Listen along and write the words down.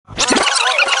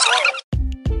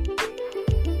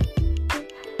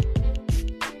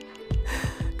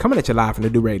Coming at you live from the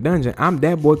Durag Dungeon, I'm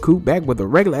that boy Coop, back with a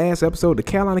regular ass episode of the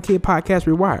Carolina Kid Podcast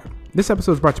Rewired. This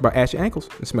episode is brought to you by Ashy Ankles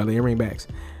and Smelly Earring Bags.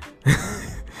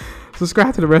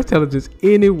 Subscribe to the Rest Intelligence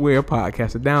anywhere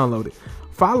podcasts are downloaded.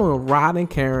 Follow Rod and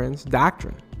Karen's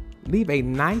Doctrine. Leave a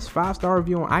nice 5-star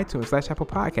review on iTunes /Apple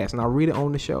Podcasts, and I'll read it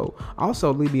on the show.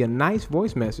 Also, leave me a nice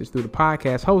voice message through the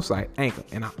podcast host site, Anchor,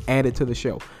 and I'll add it to the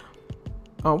show.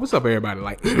 What's up, everybody?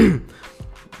 Like,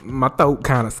 my throat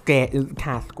kind of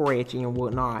scratchy and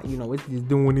whatnot. You know, it's just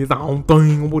doing its own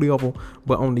thing or whatever.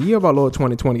 But on the year of our Lord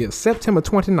 2020, it's September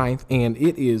 29th, and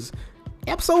it is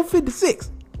episode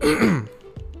 56.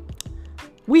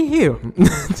 We here.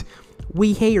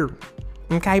 We here.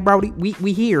 Okay, Brody.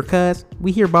 We here, cuz.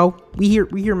 We here, Bo. We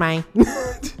here, man.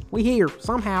 We here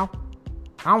somehow.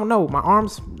 I don't know. My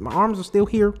arms are still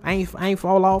here. I ain't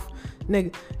fall off.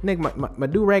 Nigga, my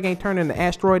Durag ain't turning into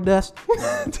asteroid dust.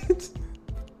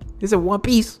 It's in one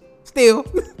piece still.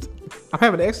 I'm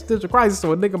having an existential crisis,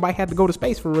 so a nigga might have to go to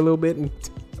space for a little bit and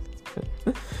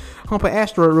hump an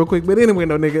asteroid real quick. But anyway,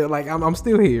 no, nigga, like I'm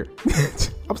still here.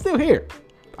 I'm still here.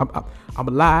 I'm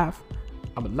alive.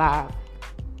 I'm alive.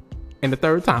 And the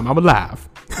third time, I'm alive.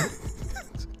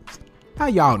 How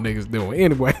y'all niggas doing?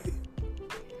 Anyway.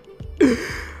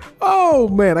 Oh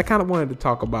man, I kind of wanted to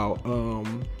talk about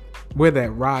where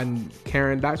that Rod and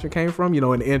Karen doctrine came from. You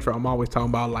know, in the intro, I'm always talking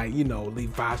about, like, you know, leave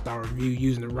 5-star review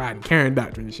using the Rod and Karen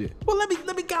doctrine and shit. Well, let me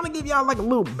kind of give y'all like a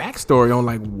little backstory on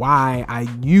like why I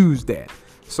use that.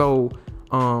 So,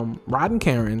 Rod and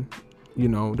Karen, you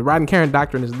know, the Rod and Karen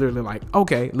doctrine is literally like,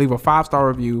 okay, leave a 5-star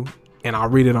review and I'll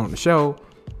read it on the show.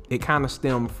 It kind of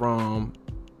stemmed from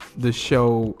the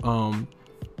show,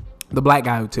 The Black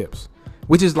Guy Who Tips,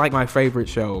 which is like my favorite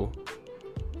show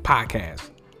podcast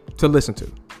to listen to.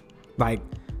 Like,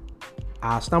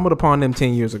 I stumbled upon them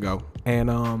 10 years ago, and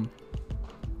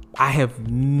I have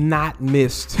not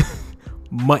missed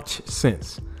much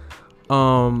since.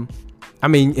 I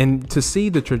mean, and to see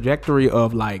the trajectory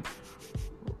of like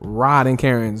Rod and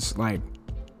Karen's like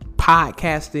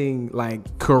podcasting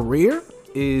like career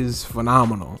is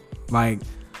phenomenal. Like,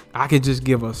 I could just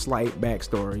give a slight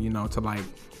backstory, you know, to like,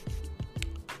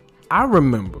 I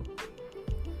remember,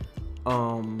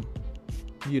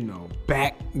 you know,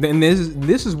 back then,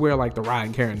 this is where like the Rod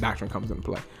and Karen doctrine comes into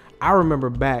play. I remember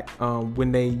back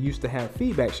when they used to have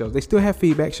feedback shows. They still have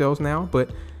feedback shows now, but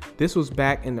this was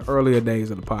back in the earlier days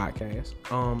of the podcast.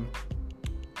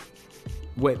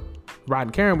 What Rod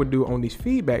and Karen would do on these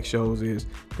feedback shows is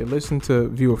they listen to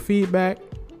viewer feedback,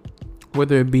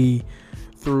 whether it be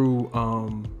through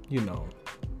you know,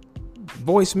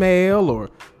 voicemail or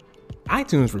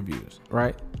iTunes reviews,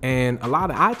 right? And a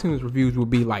lot of iTunes reviews will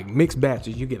be like mixed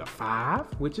batches. You get a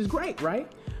 5, which is great, right?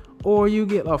 Or you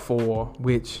get a 4,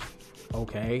 which,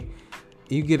 okay.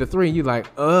 You get a 3, you like,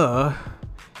 You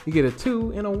get a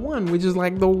 2 and a 1, which is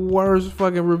like the worst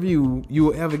fucking review you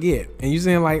will ever get. And you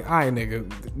saying like, all right, nigga,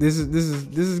 this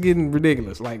is getting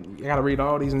ridiculous. Like, I gotta read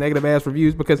all these negative ass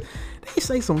reviews because they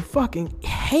say some fucking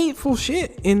hateful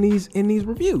shit in these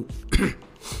reviews.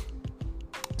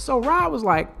 So Rod was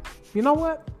like, you know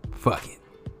what? Fuck it.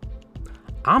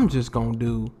 I'm just gonna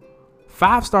do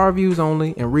 5-star reviews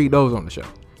only and read those on the show.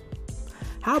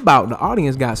 How about the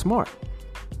audience got smart?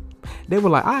 They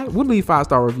were like, all right, we'll leave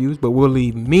 5-star reviews, but we'll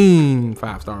leave mean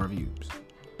 5-star reviews.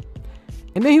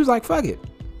 And then he was like, fuck it.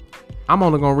 I'm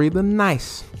only gonna read the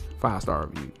nice 5-star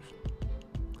reviews.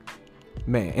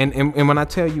 Man, and when I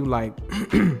tell you, like,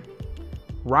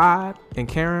 Rod and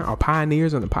Karen are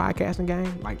pioneers in the podcasting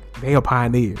game, like, they are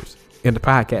pioneers in the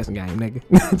podcasting game,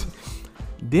 nigga.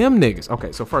 Them niggas.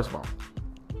 Okay, so first of all,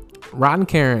 Rod and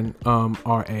Karen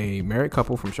are a married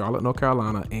couple from Charlotte, North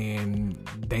Carolina, and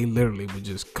they literally would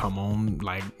just come on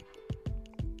like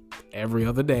every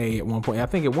other day at one point. I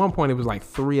think at one point it was like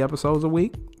 3 episodes a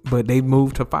week, but they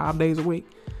moved to 5 days a week.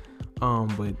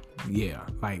 But yeah,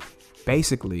 like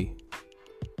basically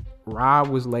Rod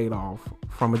was laid off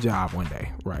from a job one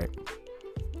day, right?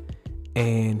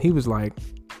 And he was like,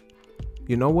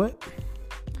 you know what?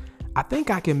 I think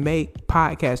I can make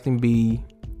podcasting be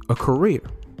a career.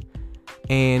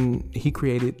 And he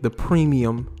created the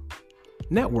premium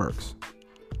networks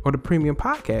or the premium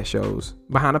podcast shows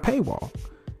behind a paywall.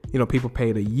 You know, people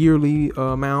paid a yearly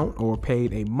amount or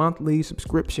paid a monthly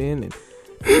subscription.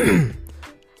 And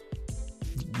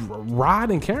Rod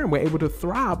and Karen were able to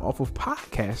thrive off of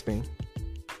podcasting,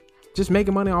 just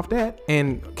making money off that.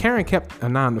 And Karen kept a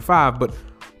 9-to-5, but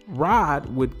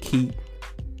Rod would keep,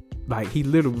 like, he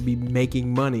literally would be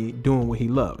making money doing what he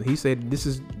loved. He said this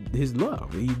is his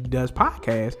love. He does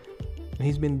podcasts, and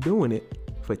he's been doing it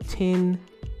for 10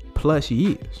 plus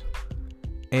years.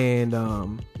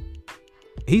 And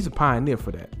he's a pioneer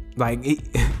for that. like it,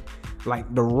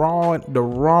 like the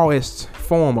rawest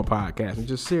form of podcasting.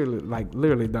 Just seriously, like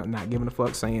literally not giving a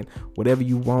fuck, saying whatever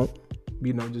you want.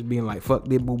 You know, just being like fuck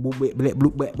this,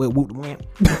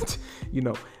 you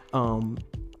know,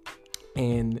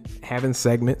 and having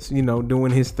segments. You know,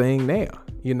 doing his thing there.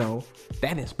 You know,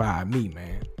 that inspired me,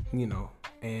 man. You know,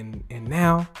 and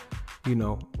now, you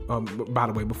know, by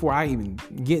the way, before I even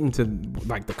get into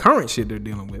like the current shit they're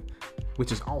dealing with,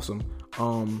 which is awesome,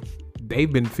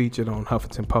 they've been featured on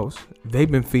Huffington Post.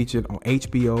 They've been featured on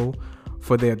HBO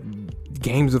for their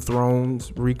Games of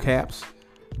Thrones recaps,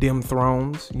 Dim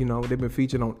Thrones. You know, they've been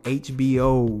featured on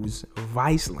HBO's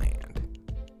Viceland.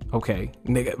 Okay,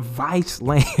 nigga,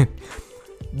 Viceland.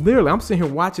 Literally, I'm sitting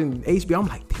here watching HBO. I'm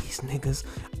like, these niggas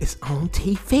is on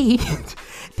TV.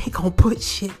 They gonna put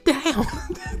shit down.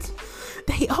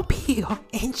 They up here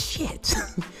and shit.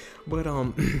 But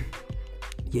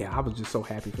yeah, I was just so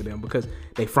happy for them because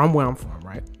they from where I'm from,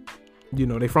 right? You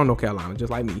know, they from North Carolina,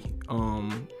 just like me.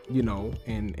 You know,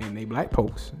 and they black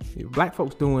folks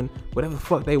doing whatever the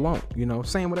fuck they want, you know,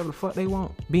 saying whatever the fuck they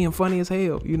want, being funny as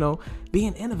hell, you know,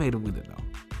 being innovative with it though.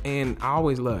 And I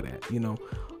always love that, you know.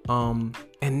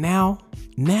 And now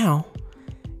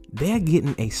they're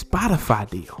getting a Spotify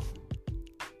deal.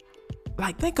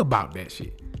 Like, think about that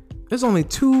shit. There's only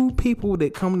two people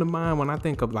that come to mind when I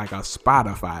think of like a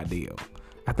Spotify deal.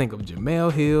 I think of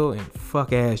Jamel Hill and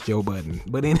fuck ass Joe Budden.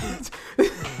 But in it,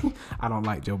 I don't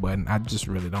like Joe Budden. I just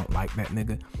really don't like that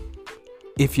nigga.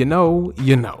 If you know,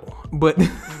 you know. But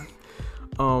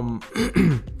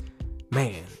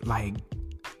man, like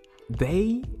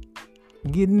they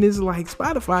getting this like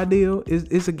Spotify deal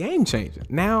is a game changer.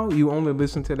 Now you only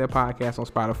listen to their podcast on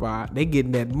Spotify. They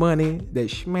getting that money, that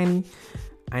shmoney.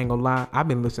 I ain't gonna lie, I've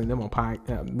been listening to them on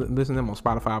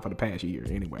Spotify for the past year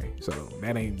anyway. So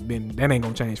that ain't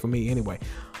gonna change for me anyway.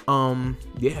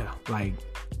 Yeah, like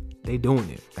they doing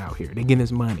it out here. They getting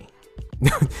this money.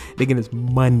 They getting this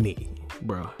money,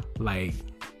 bro. Like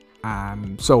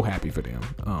I'm so happy for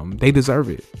them. They deserve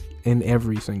it in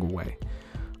every single way.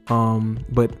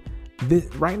 But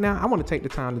right now, I want to take the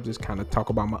time to just kind of talk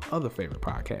about my other favorite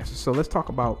podcasts. So let's talk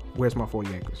about Where's My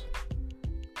 40 Acres,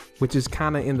 which is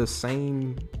kind of in the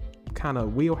same kind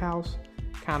of wheelhouse,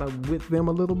 kind of with them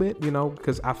a little bit, you know,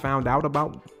 because I found out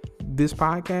about this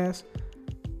podcast.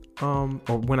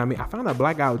 I found out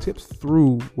Black Guy Who Tips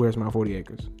through Where's My 40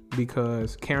 Acres,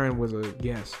 because Karen was a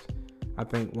guest, I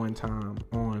think, one time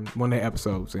on one of their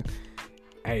episodes. And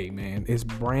hey, man, it's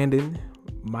Brandon,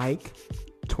 Mike,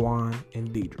 Twan, and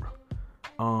Deidre.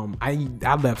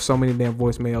 I left so many damn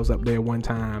voicemails up there one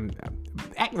time,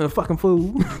 acting a fucking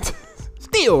fool.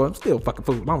 I'm still a fucking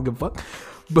fool. I don't give a fuck.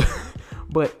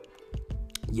 But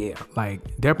yeah,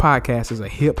 like their podcast is a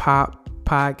hip hop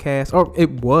podcast, or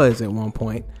it was at one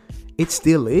point. It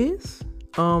still is.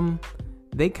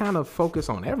 They kind of focus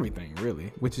on everything,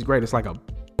 really, which is great. It's like a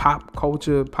pop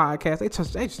culture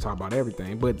podcast. They just talk about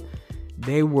everything, but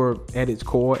they were at its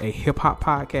core a hip hop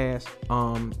podcast.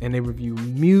 And they review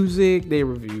music, they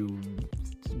review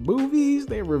movies,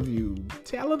 they review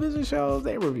television shows,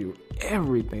 they review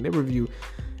everything. They review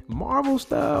Marvel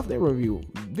stuff, they review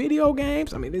video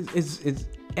games. I mean, it's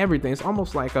everything. It's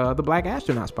almost like the Black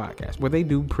Astronauts podcast, where they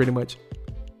do pretty much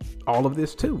all of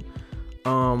this too.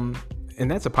 And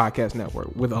that's a podcast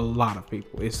network with a lot of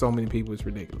people. It's so many people, it's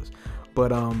ridiculous.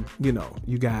 But you know,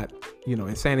 you got, you know,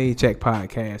 Insanity Check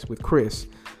podcast with Chris.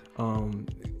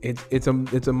 It's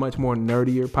a much more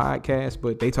nerdier podcast,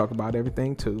 but they talk about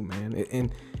everything too, man.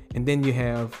 And then you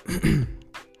have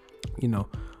you know,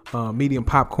 Medium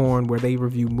Popcorn, where they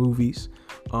review movies,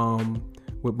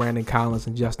 with Brandon Collins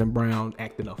and Justin Brown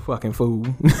acting a fucking fool.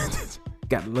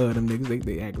 Got to love them niggas.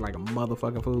 They act like a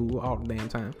motherfucking fool all the damn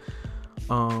time.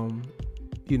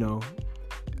 You know,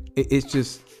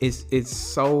 it's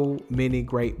so many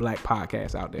great black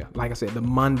podcasts out there. Like I said, the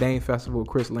Mundane Festival,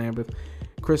 Chris Lambert,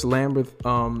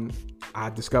 I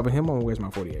discovered him on Where's My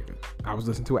 40 Acres. I was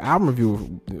listening to an album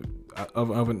review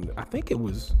of an, I think it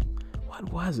was,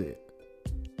 what was it?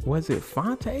 Was it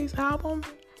Fonte's album?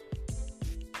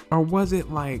 Or was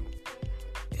it like,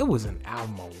 it was an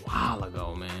album a while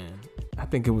ago, man. I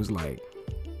think it was like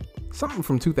something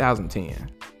from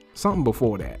 2010. Something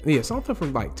before that. Yeah, something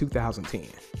from like 2010.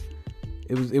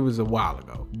 It was a while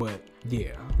ago. But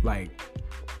yeah, like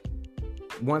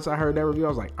once I heard that review, I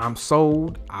was like, I'm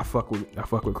sold. I fuck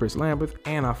with Chris Lambert,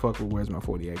 and I fuck with Where's My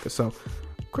 40 Acres. So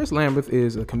Chris Lambert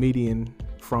is a comedian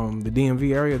from the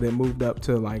DMV area that moved up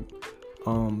to like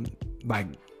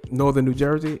northern New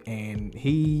Jersey, and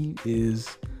he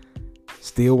is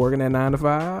still working that 9 to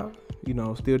 5. You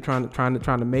know, still trying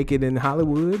to make it in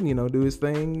Hollywood. You know, do his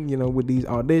thing. You know, with these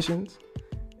auditions,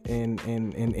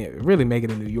 and really make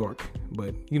it in New York,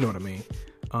 but you know what I mean.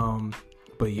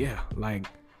 But yeah, like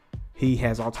he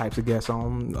has all types of guests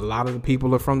on. A lot of the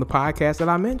people are from the podcast that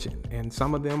I mentioned, and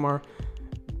some of them are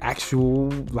actual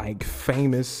like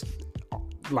famous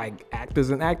like actors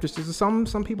and actresses. Some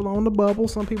people are on the bubble,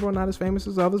 some people are not as famous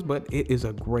as others, but it is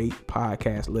a great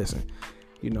podcast. Listen,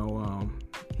 you know,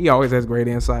 he always has great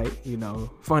insight, you know,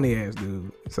 funny ass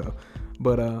dude. So,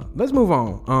 but let's move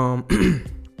on.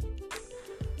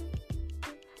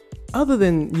 Other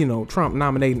than, you know, Trump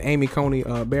nominating Amy Coney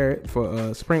Barrett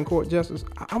for Supreme Court justice,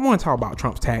 I want to talk about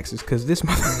Trump's taxes, because this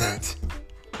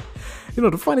you know,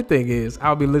 the funny thing is,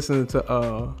 I'll be listening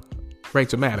to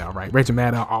Rachel Maddow, right? Rachel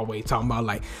Maddow always talking about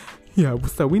like, yeah,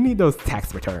 so we need those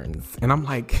tax returns. And I'm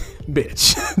like,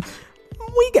 bitch,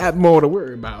 we got more to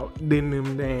worry about than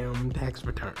them damn tax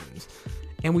returns.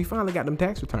 And we finally got them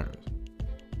tax returns.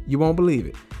 You won't believe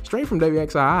it. Straight from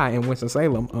WXII in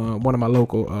Winston-Salem, one of my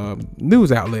local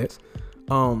news outlets,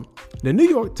 the New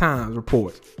York Times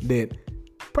reports that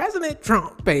President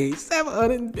Trump paid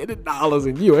 $750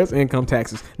 in U.S. income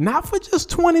taxes, not for just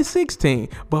 2016,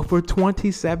 but for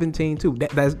 2017 too.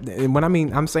 That's and when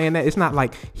I'm saying that, it's not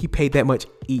like he paid that much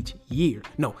each year.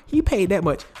 No, he paid that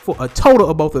much for a total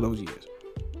of both of those years.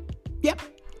 Yep,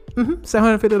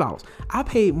 $750. I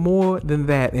paid more than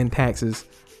that in taxes,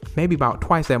 maybe about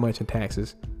twice that much in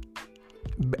taxes,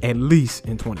 at least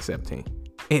in 2017.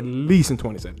 At least in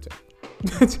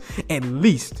 2017. At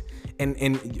least. And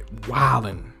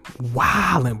wildin',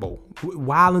 bo,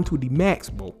 to the max,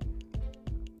 bo.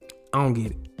 I don't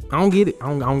get it.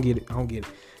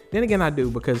 Then again, I do,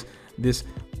 because this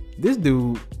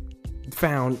dude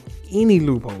found any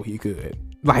loophole he could.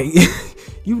 Like,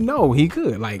 you know, he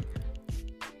could. Like,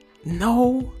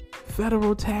 no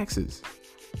federal taxes.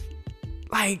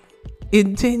 Like,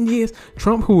 in 10 years,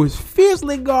 Trump, who has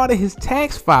fiercely guarded his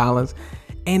tax filings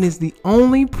and is the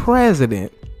only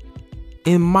president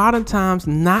in modern times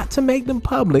not to make them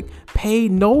public,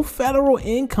 paid no federal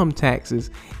income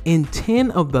taxes in 10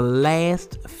 of the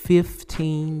last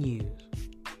 15 years.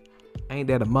 Ain't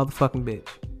that a motherfucking bitch?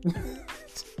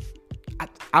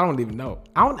 I don't even know.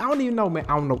 I don't even know, man.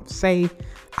 I don't know what to say.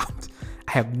 I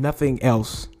have nothing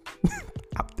else.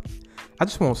 I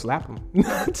just want to slap him.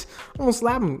 I want to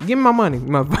slap him. Give me my money,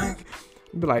 motherfucker.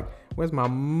 Be like, where's my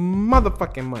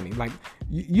motherfucking money? Like,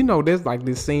 you know, there's like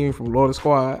this scene from Lord of the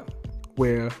Squad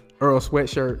where Earl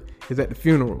Sweatshirt is at the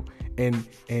funeral and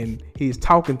he's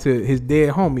talking to his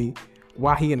dead homie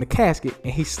while he in the casket,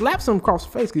 and he slaps him across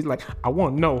the face. He's like, I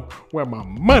want to know where my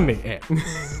money at.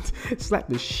 Slap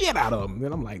the shit out of him.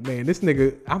 And I'm like, man, this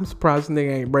nigga, I'm surprised this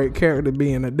nigga ain't break character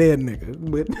being a dead nigga.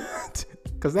 But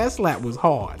because that slap was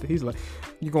hard. He's like,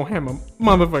 you gonna have my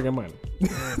motherfucking money.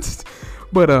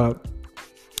 But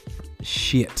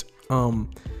shit.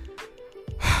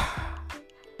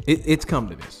 It's come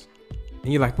to this.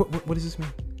 And you're like, what does this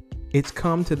mean? It's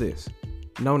come to this.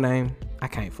 No name. I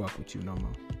can't fuck with you no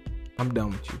more. I'm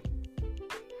done with you.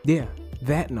 Yeah,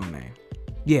 that no name.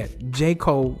 Yeah, J.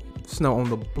 Cole, Snow on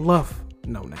the Bluff,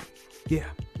 no name. Yeah.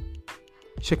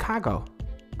 Chicago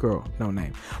girl, no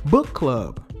name. Book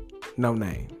club, no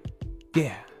name.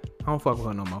 Yeah, I don't fuck with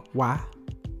her no more. Why?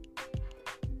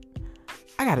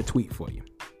 I got a tweet for you.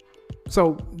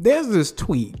 So there's this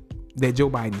tweet that Joe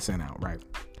Biden sent out, right?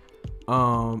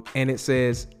 And it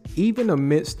says, even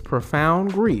amidst the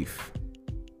profound grief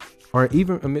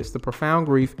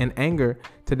and anger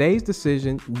today's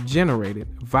decision generated,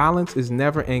 violence is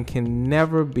never and can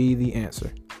never be the answer.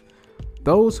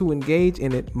 Those who engage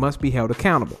in it must be held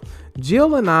accountable.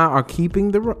 Jill and I are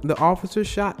keeping the officers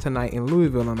shot tonight in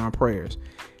Louisville in our prayers.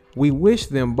 We wish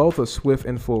them both a swift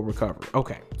and full recovery.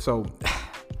 Okay, so,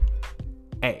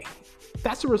 hey,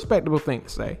 that's a respectable thing to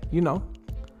say, you know.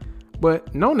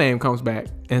 But No Name comes back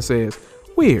and says,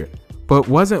 weird, but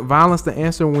wasn't violence the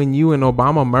answer when you and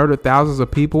Obama murdered thousands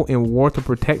of people in war to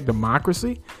protect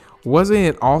democracy? Wasn't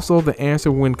it also the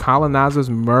answer when colonizers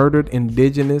murdered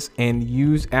indigenous and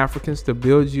used Africans to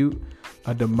build you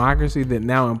a democracy that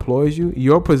now employs you?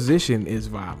 Your position is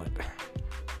violent.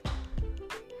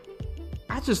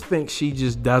 I just think she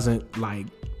just doesn't like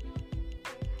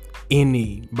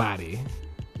anybody.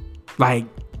 Like,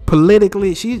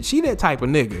 politically, she that type of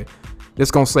nigga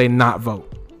that's gonna say not vote.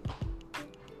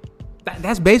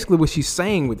 That's basically what she's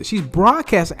saying with it. She's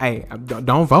broadcasting, hey,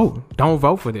 don't vote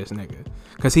for this nigga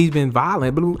because he's been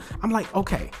violent. But I'm like,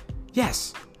 okay,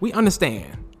 yes, we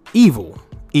understand evil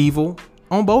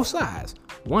on both sides.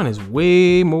 One is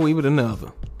way more evil than the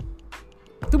other.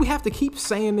 Do we have to keep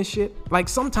saying this shit? Like,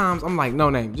 sometimes I'm like, No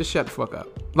Name, just shut the fuck up.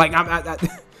 Like,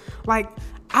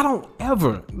 I don't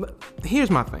ever. Here's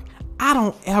my thing. I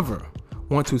don't ever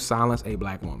want to silence a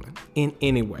black woman in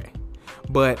any way.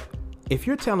 But if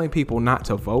you're telling people not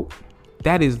to vote,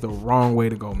 that is the wrong way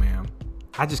to go, ma'am.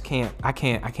 I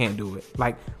can't do it.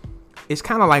 Like, it's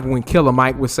kind of like when Killer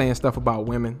Mike was saying stuff about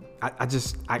women. I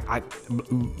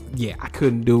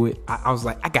couldn't do it. I was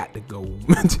like, I got to go.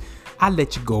 I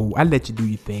let you go. I let you do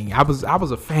your thing. I was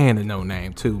a fan of No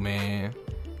Name too, man.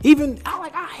 Even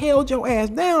I held your ass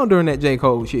down during that J.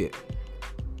 Cole shit.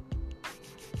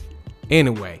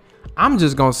 Anyway, I'm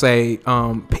just gonna say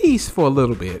peace for a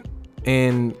little bit,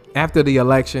 and after the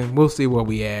election, we'll see where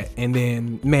we at, and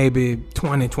then maybe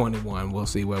 2021, we'll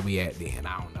see where we at then.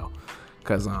 I don't know,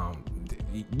 cause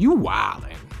you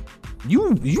wildin', you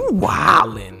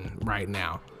wildin' right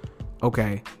now.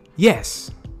 Okay, yes,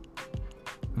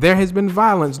 there has been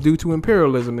violence due to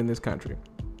imperialism in this country.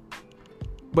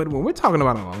 But when we're talking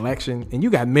about an election and you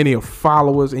got many of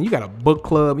followers and you got a book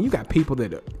club and you got people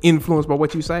that are influenced by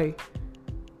what you say,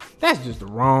 that's just the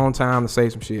wrong time to say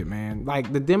some shit, man.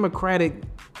 Like the Democratic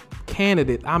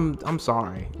candidate, I'm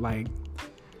sorry. Like,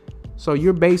 so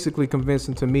you're basically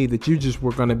convincing to me that you just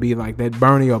were going to be like that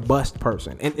Bernie or bust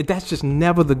person. And that's just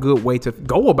never the good way to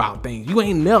go about things. You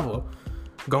ain't never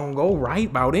gonna go right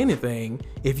about anything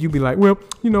if you be like, well,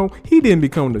 he didn't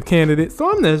become the candidate, so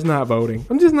I'm just not voting.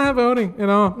 I'm just not voting at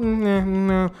all.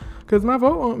 No, because my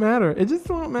vote won't matter. It just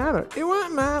won't matter. It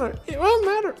won't matter. It won't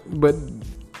matter. But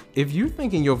if you're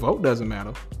thinking your vote doesn't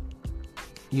matter,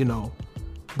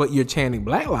 but you're chanting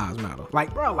Black Lives Matter,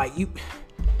 like, bro, like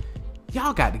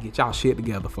y'all got to get y'all shit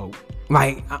together, folks.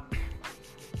 Like,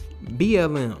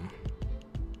 BLM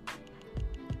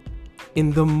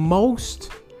in the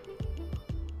most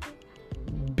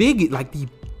the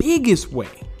biggest way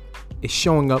is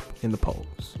showing up in the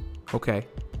polls. Okay,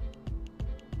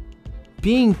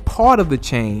 being part of the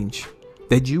change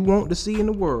that you want to see in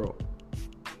the world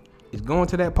is going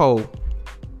to that poll,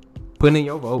 put in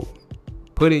your vote.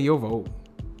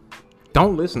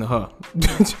 Don't listen to her.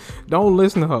 Don't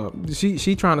listen to her.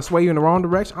 She trying to sway you in the wrong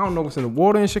direction. I don't know what's in the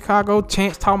water in Chicago.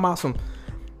 Chance talking about some,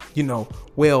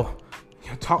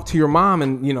 talk to your mom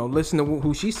and listen to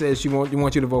who she says she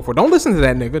want you to vote for. Don't listen to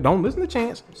that nigga. Don't listen to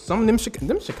Chance. Some of them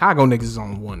Chicago niggas is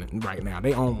on one right now.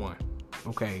 They own one.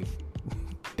 Okay,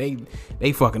 they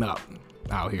fucking up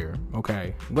out here.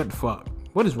 Okay, what the fuck?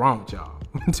 What is wrong with y'all?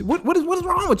 what is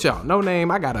wrong with y'all? No Name.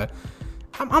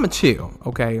 I'm a chill.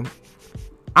 Okay,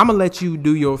 I'm gonna let you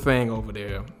do your thing over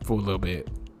there for a little bit.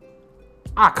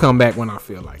 I'll come back when I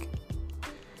feel like it.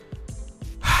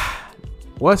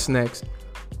 What's next?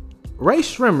 Ray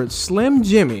Shrimmer's Slim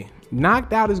Jimmy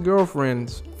knocked out his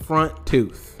girlfriend's front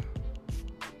tooth.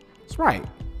 That's right.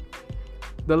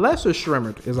 The lesser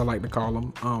Shrimmer, as I like to call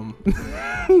him.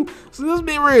 So let's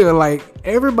be real. Like,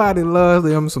 everybody loves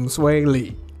them some Sway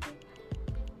Lee.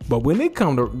 But when they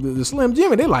come to the Slim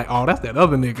Jimmy, they're like, oh, that's that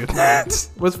other nigga.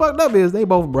 What's fucked up is they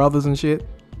both brothers and shit.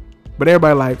 But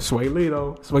everybody like, Sway Lee,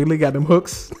 though. Sway Lee got them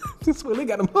hooks. Sway Lee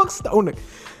got them hooks, don't it?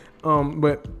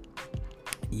 But,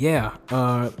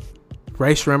 yeah.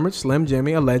 Ray Shrimmer, Slim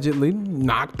Jimmy, allegedly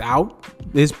knocked out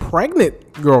his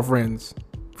pregnant girlfriend's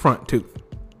front tooth.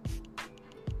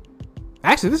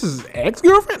 Actually, this is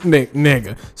ex-girlfriend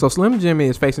nigga. So Slim Jimmy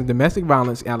is facing domestic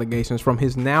violence allegations from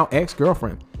his now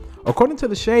ex-girlfriend. According to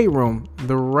the Shade Room,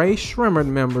 the Ray Shrimmer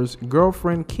member's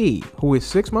girlfriend Key, who is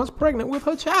 6 months pregnant with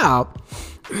her child,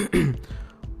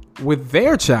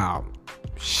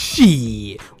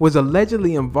 she was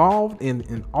allegedly involved in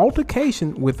an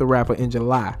altercation with the rapper in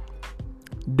July.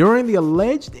 During the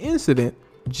alleged incident,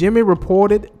 Jimmy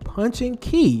reported punching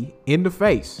Key in the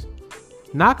face,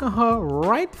 knocking her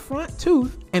right front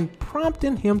tooth and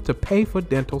prompting him to pay for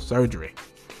dental surgery.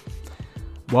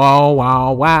 Wow,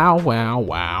 wow, wow, wow,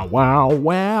 wow, wow,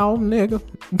 wow, nigga.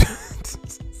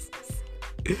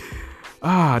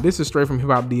 This is straight from Hip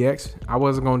Hop DX. I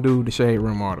wasn't gonna do the Shade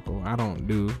Room article. I don't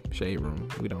do Shade Room.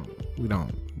 We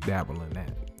don't dabble in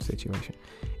that situation.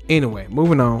 Anyway,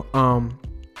 moving on.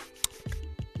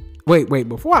 Wait,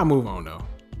 before I move on though,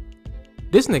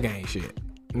 this nigga ain't shit.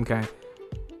 Okay.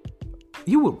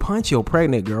 You would punch your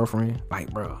pregnant girlfriend, like,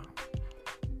 bro.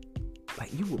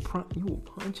 Like, you were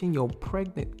punching your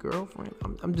pregnant girlfriend.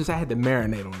 I had to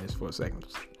marinate on this for a second.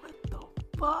 Just like, what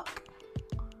the fuck,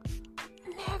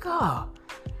 nigga?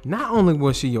 Not only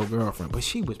was she your girlfriend, but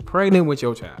she was pregnant with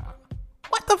your child.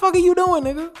 What the fuck are you doing,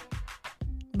 nigga?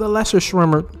 The lesser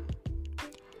Shrimmer.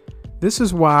 This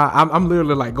is why I'm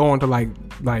literally like going to like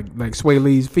Sway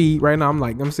Lee's feed right now.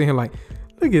 I'm sitting here like,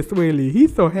 look at Sway Lee.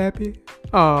 He's so happy.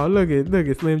 Oh, look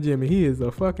at Slim Jimmy. He is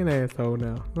a fucking asshole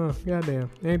now. Oh, goddamn.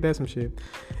 Ain't that some shit?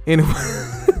 Anyway.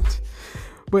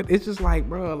 But it's just like,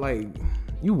 bro, like,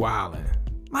 you wildin'.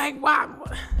 Like, why?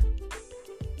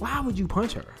 Why would you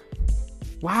punch her?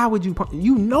 Why would you punch?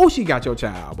 You know she got your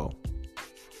child elbow.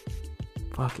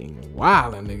 Fucking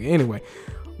wildin', nigga. Anyway,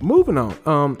 moving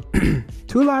on.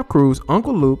 2 Live Crew's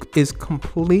Uncle Luke is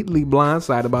completely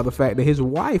blindsided by the fact that his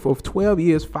wife of 12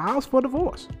 years files for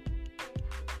divorce.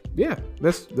 Yeah,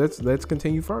 let's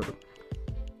continue further.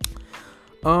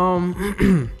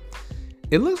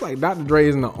 It looks like Dr. Dre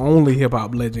isn't the only hip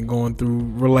hop legend going through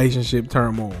relationship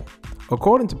turmoil.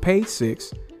 According to Page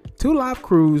 6, 2 Live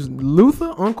Crew's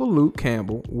Luther Uncle Luke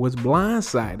Campbell was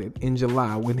blindsided in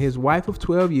July when his wife of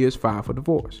 12 years filed for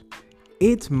divorce.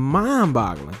 It's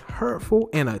mind-boggling, hurtful,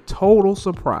 and a total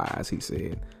surprise, he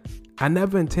said. I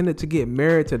never intended to get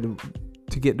married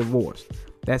to get divorced.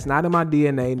 That's not in my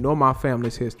DNA nor my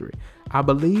family's history. I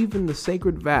believe in the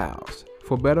sacred vows,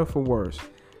 for better or for worse,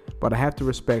 but I have to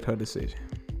respect her decision.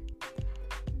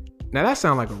 Now that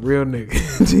sounds like a real nigga.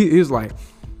 He was like,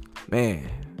 man,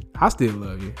 I still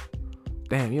love you.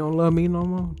 Damn, you don't love me no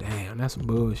more? Damn, that's some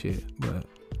bullshit. But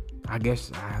I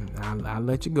guess I'll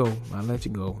let you go. I'll let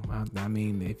you go. I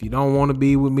mean, if you don't want to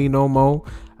be with me no more,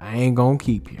 I ain't gonna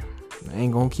keep you. I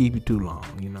ain't gonna keep you too long.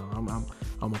 You know, I'm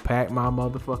gonna pack my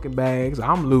motherfucking bags.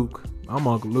 I'm Luke. I'm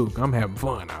Uncle Luke. I'm having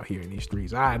fun out here in these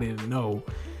streets. I didn't know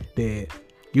that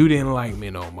you didn't like me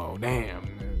no more. Damn.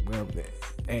 Well,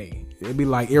 hey, it'd be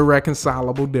like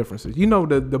irreconcilable differences. You know,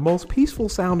 the most peaceful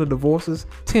sound of divorces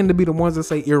tend to be the ones that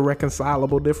say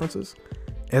irreconcilable differences,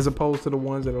 as opposed to the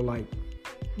ones that are like,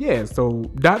 yeah, so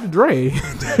Dr. Dre,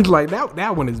 like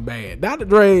that one is bad. Dr.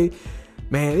 Dre,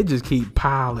 man, it just keep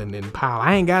piling and piling.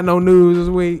 I ain't got no news this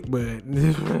week, but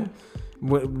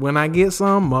when I get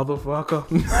some, motherfucker,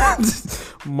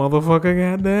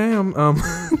 goddamn,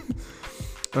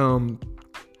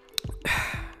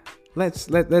 let's.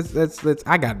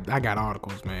 I got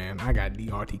articles, man. I got the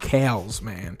articles,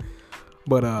 man.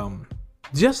 But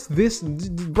just this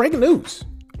breaking news.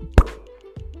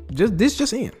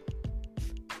 Just in.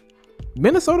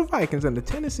 Minnesota Vikings and the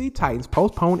Tennessee Titans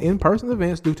postponed in-person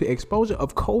events due to exposure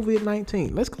of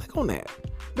COVID-19. Let's click on that.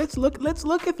 Let's look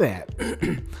at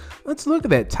that. Let's look at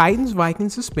that. Titans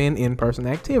Vikings suspend in-person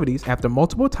activities after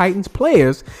multiple Titans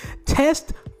players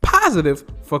test positive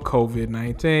for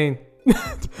COVID-19.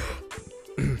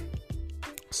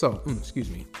 So, excuse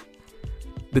me.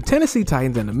 The Tennessee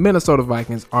Titans and the Minnesota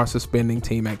Vikings are suspending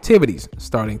team activities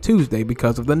starting Tuesday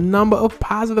because of the number of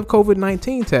positive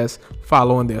COVID-19 tests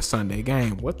following their Sunday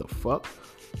game. What the fuck?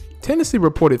 Tennessee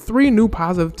reported 3 new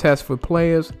positive tests for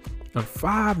players and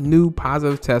 5 new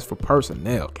positive tests for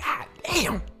personnel. God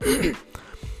damn.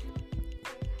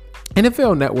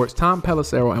 NFL Network's Tom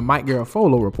Pelissero and Mike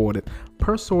Garafolo reported,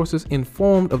 per sources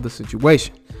informed of the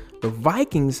situation. The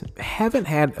Vikings haven't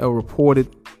had a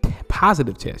reported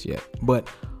positive test yet, but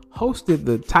hosted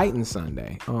the Titans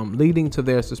Sunday, leading to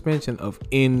their suspension of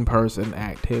in-person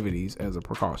activities as a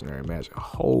precautionary measure.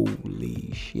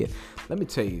 Holy shit. Let me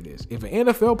tell you this. If an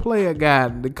NFL player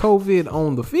got the COVID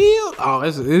on the field, oh,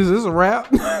 is this a wrap?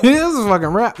 This is a fucking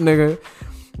wrap, nigga.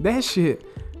 That shit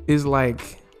is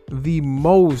like the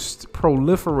most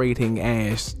proliferating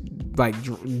ass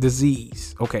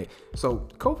disease. Okay, so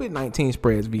COVID-19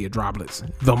 spreads via droplets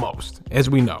the most, as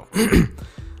we know.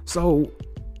 So,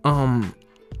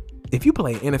 if you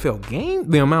play an NFL game,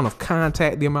 the amount of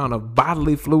contact, the amount of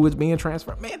bodily fluids being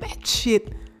transferred, man, that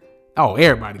shit. Oh,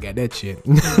 everybody got that shit.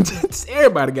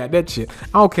 Everybody got that shit.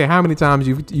 I don't care how many times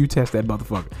you test that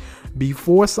motherfucker.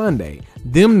 Before Sunday,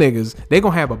 them niggas, they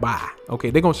gonna have a bye. Okay,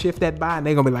 they gonna shift that bye and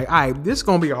they gonna be like, all right, this is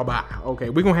gonna be our bye. Okay,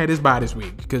 we gonna have this bye this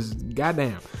week because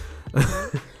goddamn.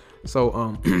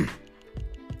 So,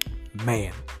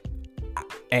 man,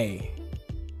 hey,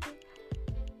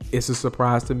 it's a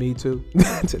surprise to me too.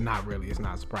 Not really, it's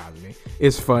not a surprise to me.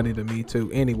 It's funny to me too.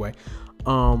 Anyway,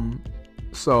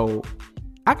 so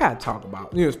I gotta talk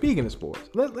about, speaking of sports,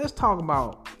 let's talk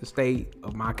about the state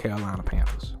of my Carolina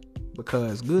Panthers,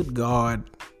 because good God,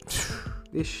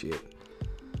 this shit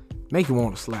make you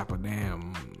want to slap a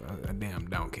damn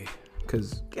donkey.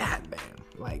 Cause goddamn,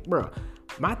 like, bro,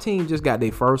 my team just got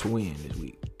their first win this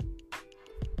week.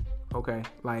 Okay,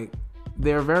 like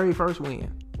their very first win.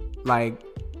 Like,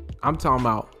 I'm talking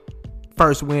about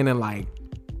first win in like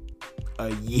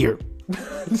a year.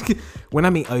 When I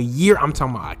mean a year, I'm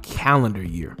talking about a calendar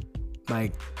year.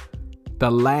 Like,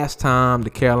 the last time the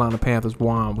Carolina Panthers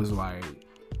won was like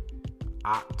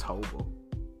October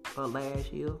of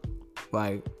last year.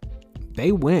 Like,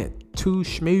 they went 2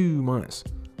 smooth months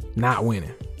not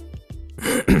winning.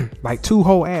 Like 2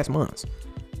 whole ass months.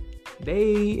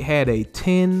 They had a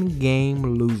 10-game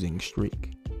losing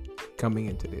streak coming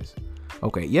into this.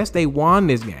 Okay, yes, they won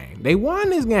this game.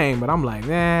 But I'm like,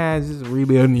 nah, it's just a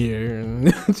rebuilding year.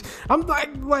 I'm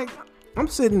like, I'm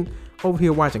sitting over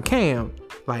here watching Cam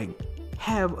like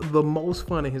have the most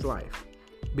fun in his life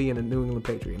being a New England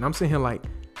Patriot. And I'm sitting here like,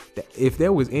 if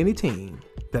there was any team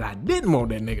that I didn't want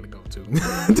that nigga to go to,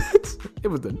 it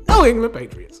was the New England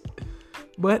Patriots.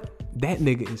 But that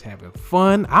nigga is having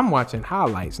fun. I'm watching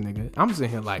highlights, nigga. I'm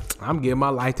sitting here like, I'm giving my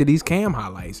life to these Cam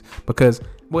highlights. Because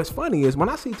what's funny is when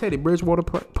I see Teddy Bridgewater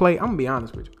play, I'm gonna be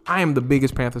honest with you, I am the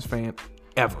biggest Panthers fan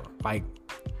ever. Like,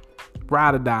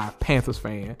 ride or die Panthers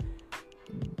fan.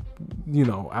 You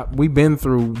know, we've been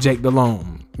through Jake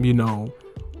Delhomme. You know,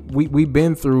 we've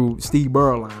been through Steve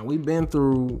Berline. We've been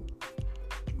through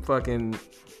fucking,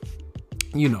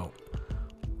 you know,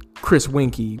 Chris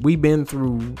Winkie. We've been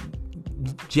through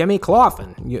Jimmy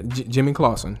Clausen,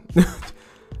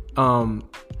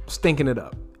 stinking it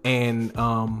up. And,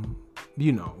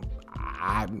 you know,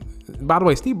 by the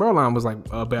way, Steve Berline was like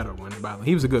a better one.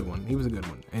 He was a good one.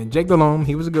 And Jake Delhomme,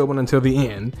 he was a good one until the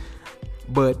end.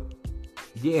 But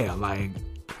yeah, like,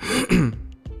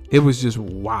 it was just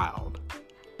wild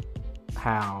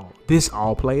how this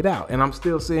all played out. And I'm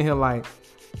still sitting here like,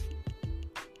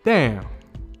 damn,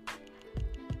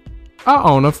 our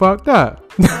owner fucked up.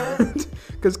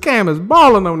 Because Cam is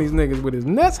balling on these niggas with his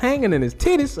nuts hanging and his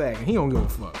titties sagging. He don't give a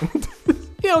fuck.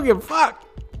 He don't give a fuck.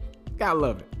 Gotta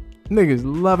love it. Niggas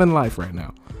loving life right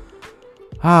now.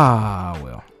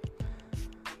 Well.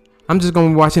 I'm just gonna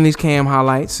be watching these Cam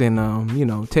highlights, and you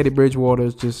know, Teddy Bridgewater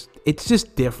is it's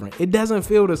just different. It doesn't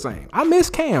feel the same. I miss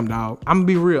Cam, dog. I'm gonna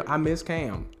be real. I miss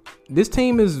Cam. This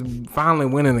team is finally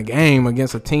winning a game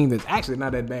against a team that's actually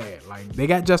not that bad. Like, they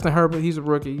got Justin Herbert. He's a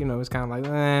rookie. You know, it's kind of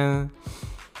like,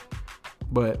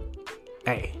 But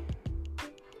hey,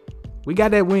 we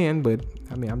got that win. But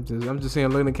I mean, I'm just saying,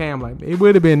 looking at Cam like, it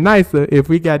would have been nicer if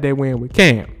we got that win with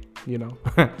Cam. You know,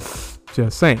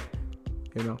 just saying.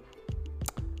 You know.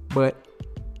 But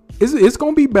it's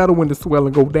going to be better when the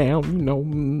swelling go down, you know.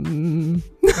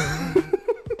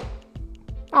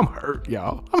 I'm hurt,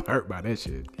 y'all. I'm hurt by that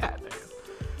shit. Goddamn.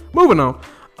 Moving on.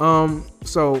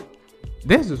 So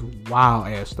there's this wild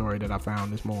ass story that I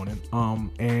found this morning.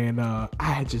 And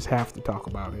I just have to talk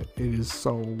about it. It is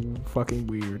so fucking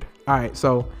weird. All right,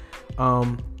 so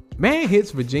man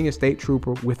hits Virginia State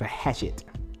trooper with a hatchet.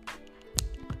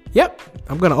 Yep,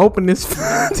 I'm going to open this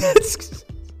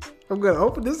I'm going to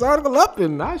open this article up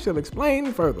and I shall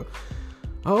explain further.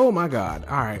 Oh my God.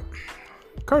 All right.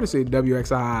 Courtesy of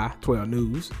WXI 12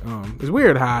 News. It's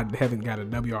weird how I haven't got a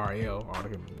WRL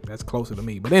article that's closer to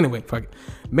me. But anyway, fuck it.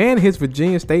 Man hits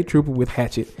Virginia State trooper with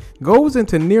hatchet. Goes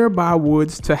into nearby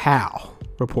woods to howl,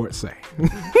 reports say.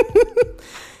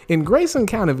 In Grayson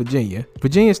County,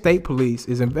 Virginia State Police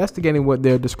is investigating what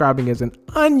they're describing as an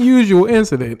unusual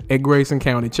incident at Grayson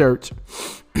County Church.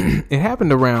 It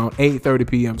happened around 8:30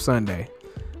 p.m. Sunday.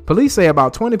 Police say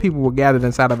about 20 people were gathered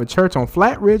inside of a church on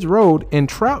Flat Ridge Road in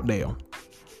Troutdale.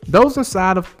 Those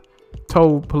inside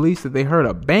told police that they heard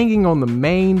a banging on the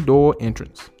main door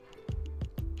entrance.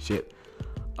 Shit.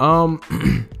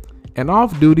 An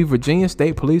off-duty Virginia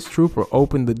State Police trooper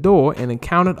opened the door and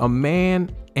encountered a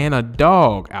man and a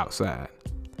dog outside.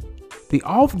 The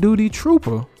off-duty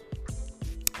trooper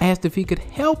asked if he could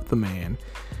help the man,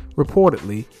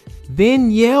 reportedly,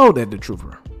 then yelled at the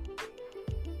trooper.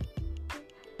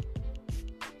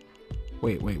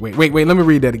 Wait, let me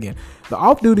read that again. The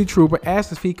off-duty trooper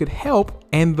asked if he could help,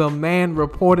 and the man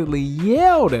reportedly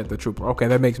yelled at the trooper. Okay,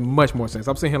 that makes much more sense.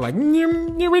 I'm sitting here like,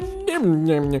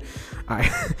 all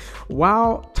right.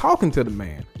 While talking to the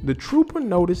man, the trooper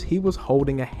noticed he was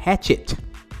holding a hatchet.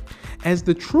 As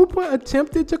the trooper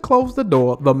attempted to close the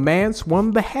door, the man swung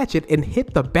the hatchet and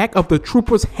hit the back of the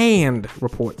trooper's hand,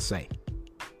 reports say.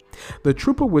 The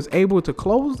trooper was able to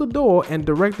close the door and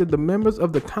directed the members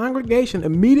of the congregation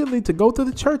immediately to go to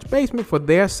the church basement for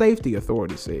their safety,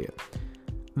 authorities said.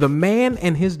 The man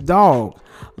and his dog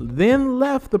then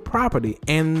left the property,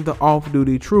 and the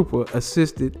off-duty trooper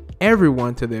assisted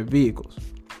everyone to their vehicles.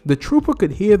 The trooper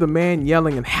could hear the man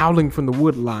yelling and howling from the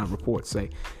wood line, reports say.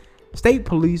 State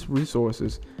police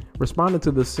resources responded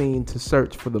to the scene to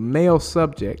search for the male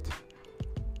subject,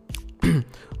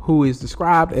 who is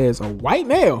described as a white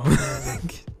male.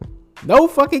 No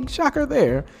fucking shocker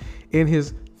there. In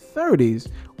his 30s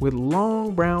with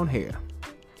long brown hair.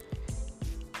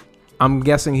 I'm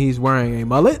guessing he's wearing a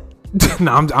mullet.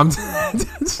 No, I'm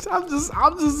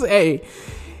just saying.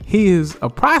 He is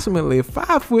approximately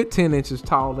 5'10"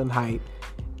 tall in height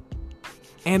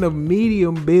and of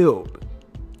medium build.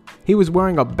 He was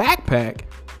wearing a backpack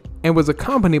and was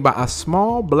accompanied by a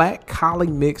small black collie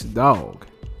mixed dog.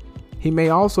 He may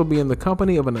also be in the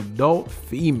company of an adult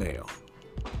female.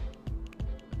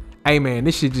 Hey man,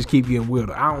 this shit just keep getting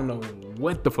weirder. I don't know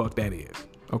what the fuck that is.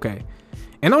 Okay.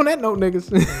 And on that note,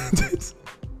 niggas,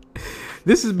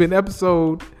 this has been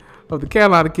episode of the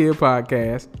Carolina Kid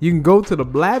Podcast. You can go to the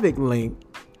Blavic link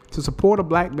to support a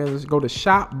black business. Go to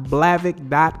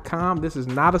shopblavic.com. This is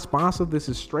not a sponsor. This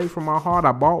is straight from our heart.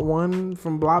 I bought one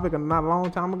from Blavic not a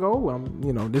long time ago.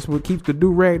 This is what keeps the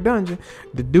Durag dungeon,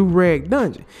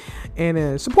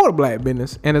 And support a black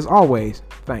business. And as always,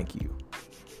 thank you.